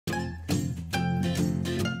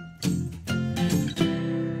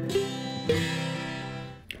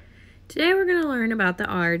Today we're going to learn about the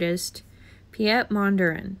artist Piet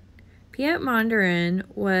Mondrian. Piet Mondrian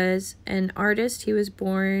was an artist. He was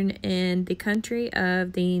born in the country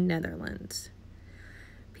of the Netherlands.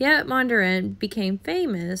 Piet Mondrian became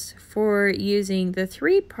famous for using the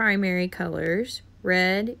three primary colors,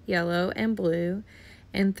 red, yellow, and blue,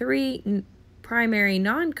 and three primary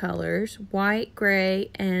non-colors, white, gray,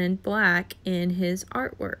 and black, in his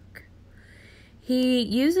artwork. He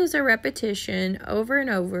uses a repetition over and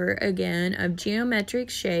over again of geometric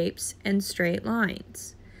shapes and straight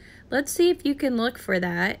lines. Let's see if you can look for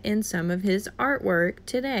that in some of his artwork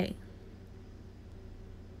today.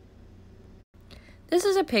 This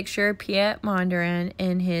is a picture of Piet Mondrian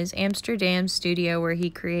in his Amsterdam studio where he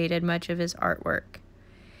created much of his artwork.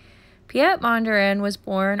 Piet Mondrian was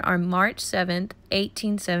born on March 7th,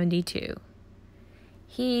 1872.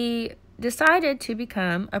 He decided to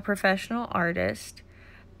become a professional artist,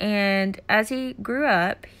 and as he grew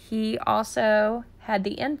up, he also had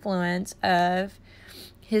the influence of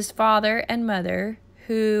his father and mother,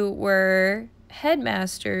 who were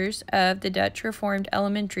headmasters of the Dutch Reformed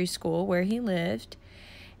Elementary School where he lived,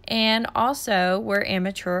 and also were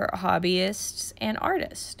amateur hobbyists and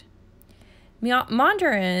artists.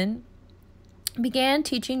 Mondrian began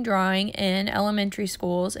teaching drawing in elementary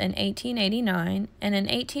schools in 1889, and in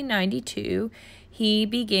 1892 he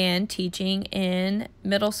began teaching in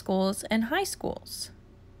middle schools and high schools.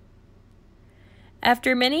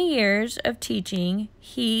 After many years of teaching,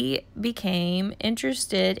 he became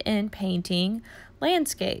interested in painting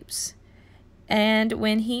landscapes, and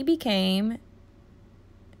when he became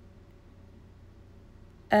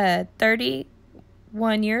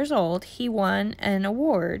 31 years old, he won an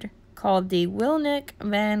award called the Willem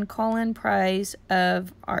van Collen Prize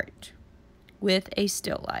of Art with a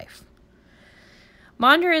still life.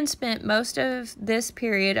 Mondrian spent most of this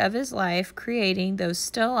period of his life creating those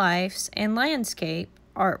still lifes and landscape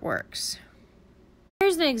artworks.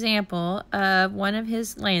 Here's an example of one of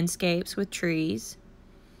his landscapes with trees.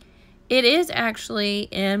 It is actually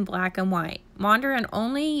in black and white. Mondrian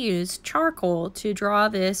only used charcoal to draw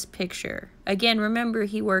this picture. Again, remember,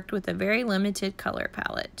 he worked with a very limited color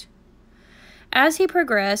palette. As he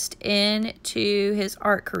progressed into his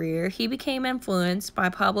art career, he became influenced by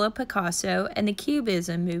Pablo Picasso and the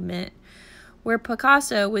Cubism movement, where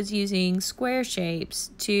Picasso was using square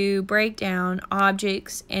shapes to break down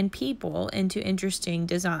objects and people into interesting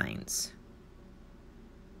designs.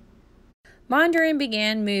 Mondrian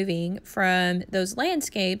began moving from those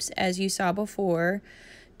landscapes, as you saw before,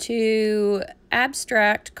 to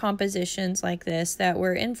abstract compositions like this that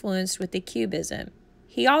were influenced with the Cubism.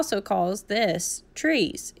 He also calls this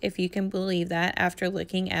trees, if you can believe that after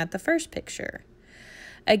looking at the first picture.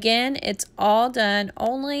 Again, it's all done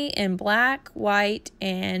only in black, white,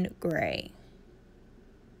 and gray.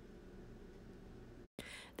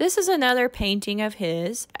 This is another painting of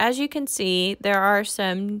his. As you can see, there are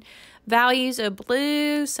some values of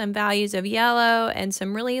blue, some values of yellow, and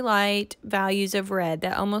some really light values of red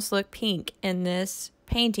that almost look pink in this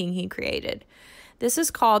painting he created. This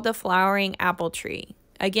is called the flowering apple tree.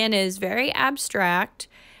 Again, it is very abstract,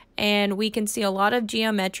 and we can see a lot of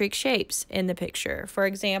geometric shapes in the picture. For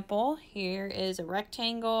example, here is a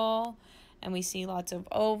rectangle, and we see lots of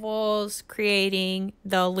ovals creating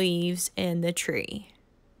the leaves in the tree.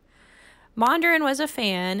 Mondrian was a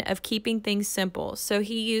fan of keeping things simple, so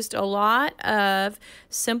he used a lot of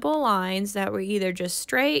simple lines that were either just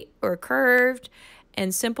straight or curved,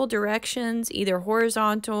 and simple directions, either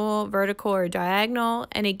horizontal, vertical, or diagonal,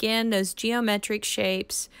 and again, those geometric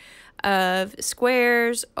shapes of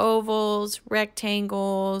squares, ovals,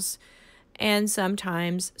 rectangles, and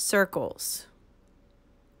sometimes circles.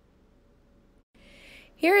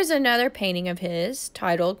 Here is another painting of his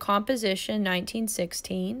titled Composition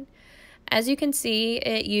 1916. As you can see,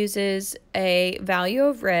 it uses a value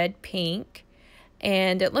of red, pink,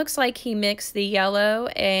 and it looks like he mixed the yellow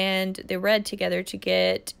and the red together to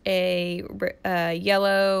get a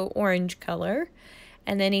yellow-orange color.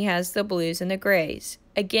 And then he has the blues and the grays.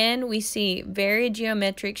 Again, we see very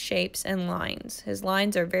geometric shapes and lines. His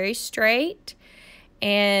lines are very straight,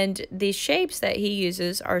 and the shapes that he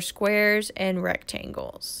uses are squares and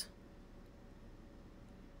rectangles.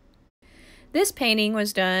 This painting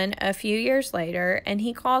was done a few years later, and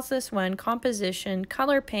he calls this one Composition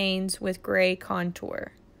Color Panes with Gray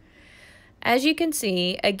Contour. As you can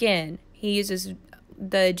see, again, he uses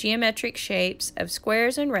the geometric shapes of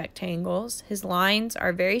squares and rectangles. His lines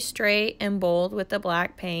are very straight and bold with the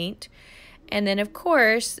black paint. And then, of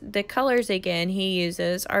course, the colors, again, he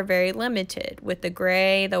uses are very limited with the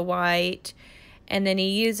gray, the white, and then he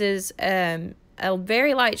uses a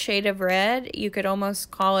very light shade of red. You could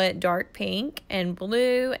almost call it dark pink, and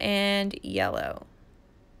blue and yellow.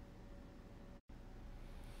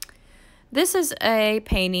 This is a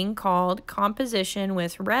painting called Composition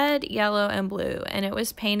with Red, Yellow, and Blue, and it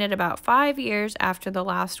was painted about 5 years after the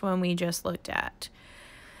last one we just looked at.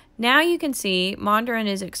 Now you can see Mondrian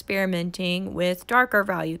is experimenting with darker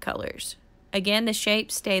value colors. Again, the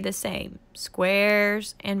shapes stay the same,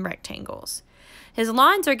 squares and rectangles. His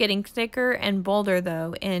lines are getting thicker and bolder,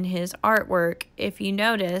 though, in his artwork, if you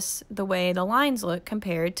notice the way the lines look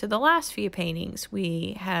compared to the last few paintings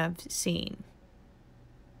we have seen.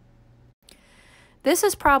 This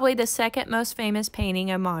is probably the second most famous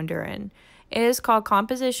painting of Mondrian. It is called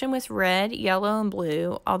Composition with Red, Yellow, and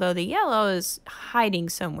Blue, although the yellow is hiding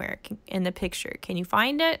somewhere in the picture. Can you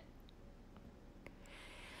find it?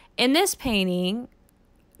 In this painting,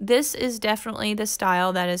 this is definitely the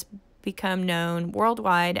style that has become known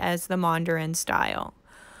worldwide as the Mondrian style.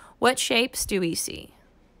 What shapes do we see?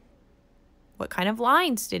 What kind of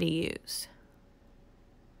lines did he use?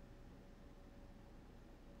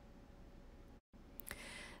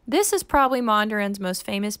 This is probably Mondrian's most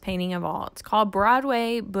famous painting of all. It's called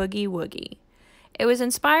Broadway Boogie Woogie. It was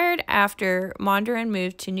inspired after Mondrian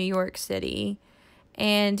moved to New York City,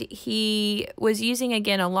 and he was using,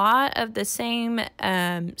 again, a lot of the same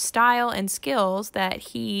style and skills that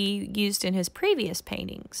he used in his previous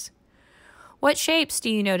paintings. What shapes do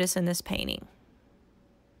you notice in this painting?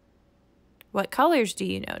 What colors do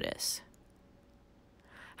you notice?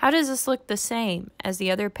 How does this look the same as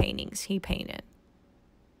the other paintings he painted?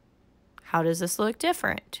 How does this look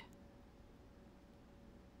different?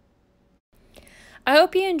 I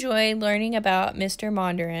hope you enjoyed learning about Mr.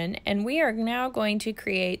 Mondrian, and we are now going to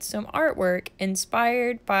create some artwork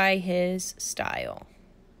inspired by his style.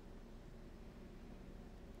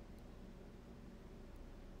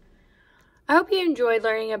 I hope you enjoyed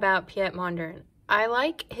learning about Piet Mondrian. I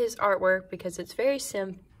like his artwork because it's very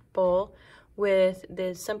simple with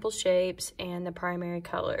the simple shapes and the primary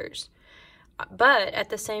colors. But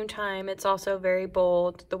at the same time, it's also very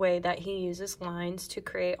bold the way that he uses lines to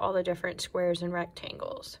create all the different squares and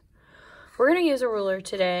rectangles. We're going to use a ruler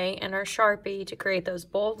today and our Sharpie to create those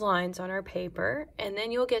bold lines on our paper, and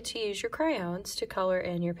then you'll get to use your crayons to color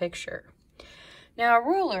in your picture. Now, a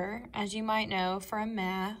ruler, as you might know from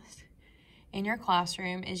math in your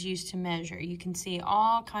classroom, is used to measure. You can see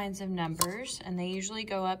all kinds of numbers, and they usually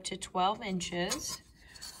go up to 12 inches,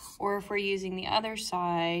 or if we're using the other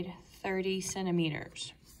side, 30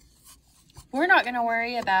 centimeters. We're not going to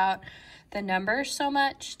worry about the numbers so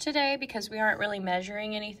much today because we aren't really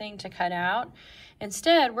measuring anything to cut out.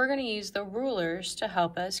 Instead, we're going to use the rulers to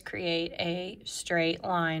help us create a straight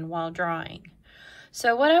line while drawing.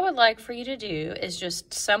 So what I would like for you to do is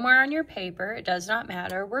just somewhere on your paper, it does not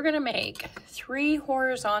matter, we're going to make 3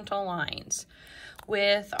 horizontal lines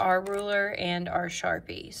with our ruler and our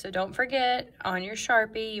Sharpie. So don't forget, on your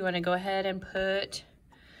Sharpie, you want to go ahead and put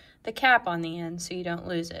the cap on the end so you don't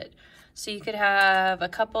lose it. So you could have a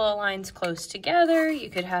couple of lines close together, you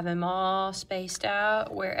could have them all spaced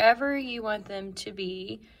out. Wherever you want them to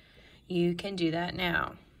be, you can do that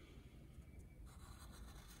now.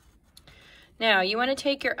 Now you want to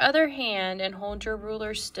take your other hand and hold your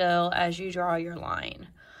ruler still as you draw your line.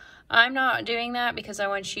 I'm not doing that because I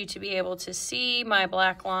want you to be able to see my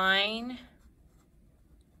black line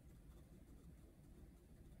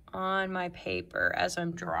on my paper as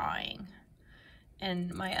I'm drawing,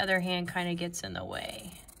 and my other hand kind of gets in the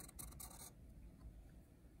way.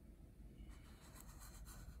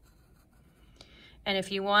 And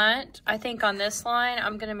if you want, I think on this line,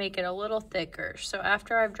 I'm going to make it a little thicker. So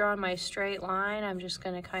after I've drawn my straight line, I'm just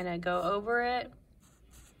going to kind of go over it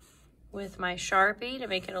with my Sharpie to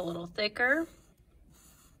make it a little thicker.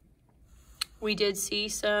 We did see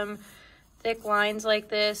some thick lines like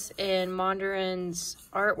this in Mondrian's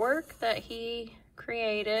artwork that he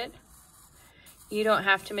created. You don't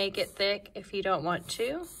have to make it thick if you don't want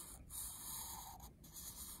to.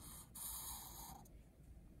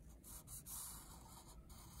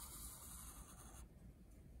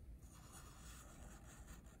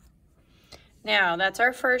 Now, that's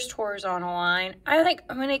our first horizontal line. I think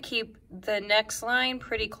I'm going to keep the next line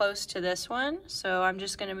pretty close to this one, so I'm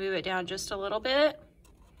just going to move it down just a little bit.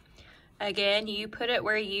 Again, you put it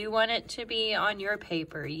where you want it to be on your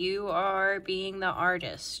paper. You are being the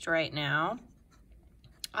artist right now.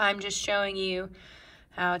 I'm just showing you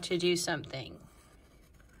how to do something.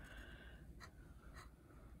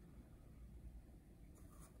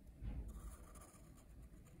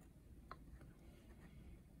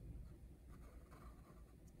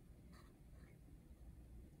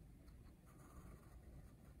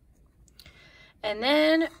 And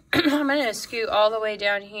then I'm going to scoot all the way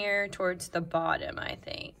down here towards the bottom, I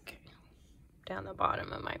think. Down the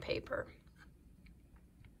bottom of my paper.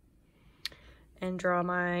 And draw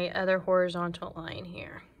my other horizontal line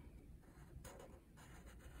here.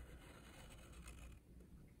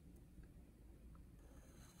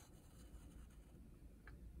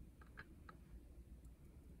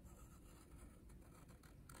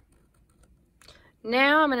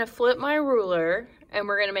 Now I'm going to flip my ruler and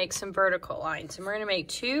we're going to make some vertical lines. And we're going to make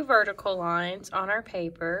 2 vertical lines on our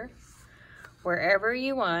paper wherever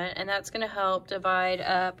you want. And that's going to help divide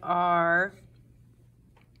up our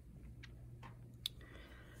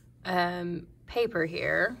paper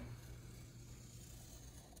here.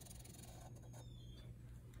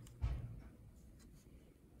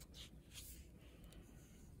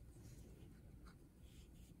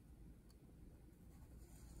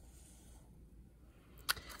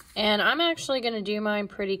 And I'm actually going to do mine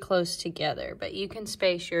pretty close together, but you can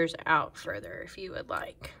space yours out further if you would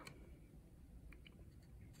like.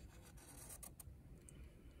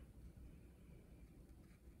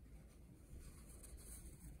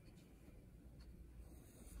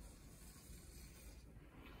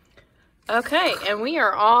 Okay, and we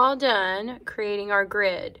are all done creating our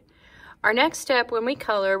grid. Our next step when we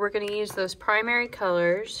color, we're going to use those primary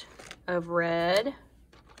colors of red,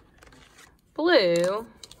 blue,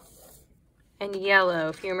 and yellow.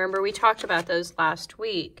 If you remember, we talked about those last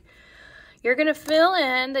week. You're going to fill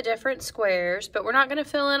in the different squares, but we're not going to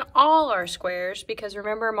fill in all our squares because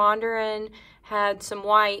remember Mondrian had some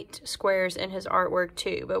white squares in his artwork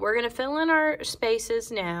too. But we're going to fill in our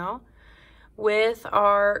spaces now with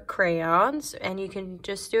our crayons, and you can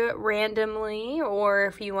just do it randomly, or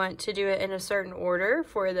if you want to do it in a certain order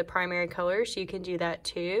for the primary colors, you can do that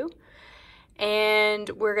too. And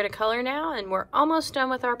we're going to color now, and we're almost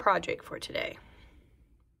done with our project for today.